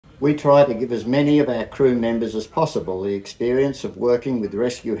We try to give as many of our crew members as possible the experience of working with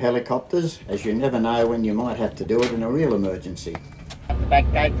rescue helicopters, as you never know when you might have to do it in a real emergency. The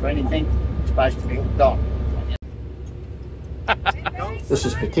back gate for anything, it's supposed to be hooked on. This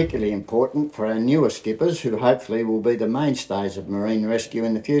is particularly important for our newer skippers, who hopefully will be the mainstays of marine rescue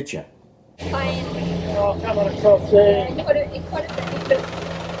in the future. Oh, come on across there.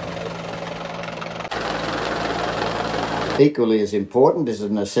 Equally as important is the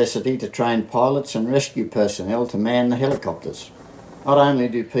necessity to train pilots and rescue personnel to man the helicopters. Not only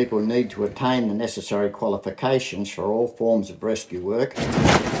do people need to attain the necessary qualifications for all forms of rescue work,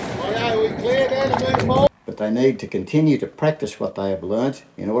 but they need to continue to practice what they have learnt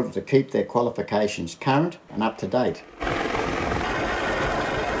in order to keep their qualifications current and up to date.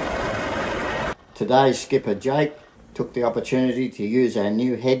 Today, Skipper Jake took the opportunity to use our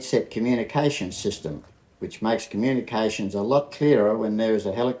new headset communication system, which makes communications a lot clearer when there is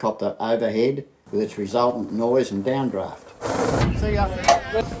a helicopter overhead with its resultant noise and downdraft. See ya.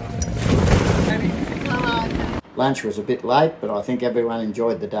 Lunch was a bit late, but I think everyone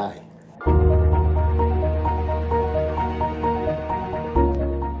enjoyed the day.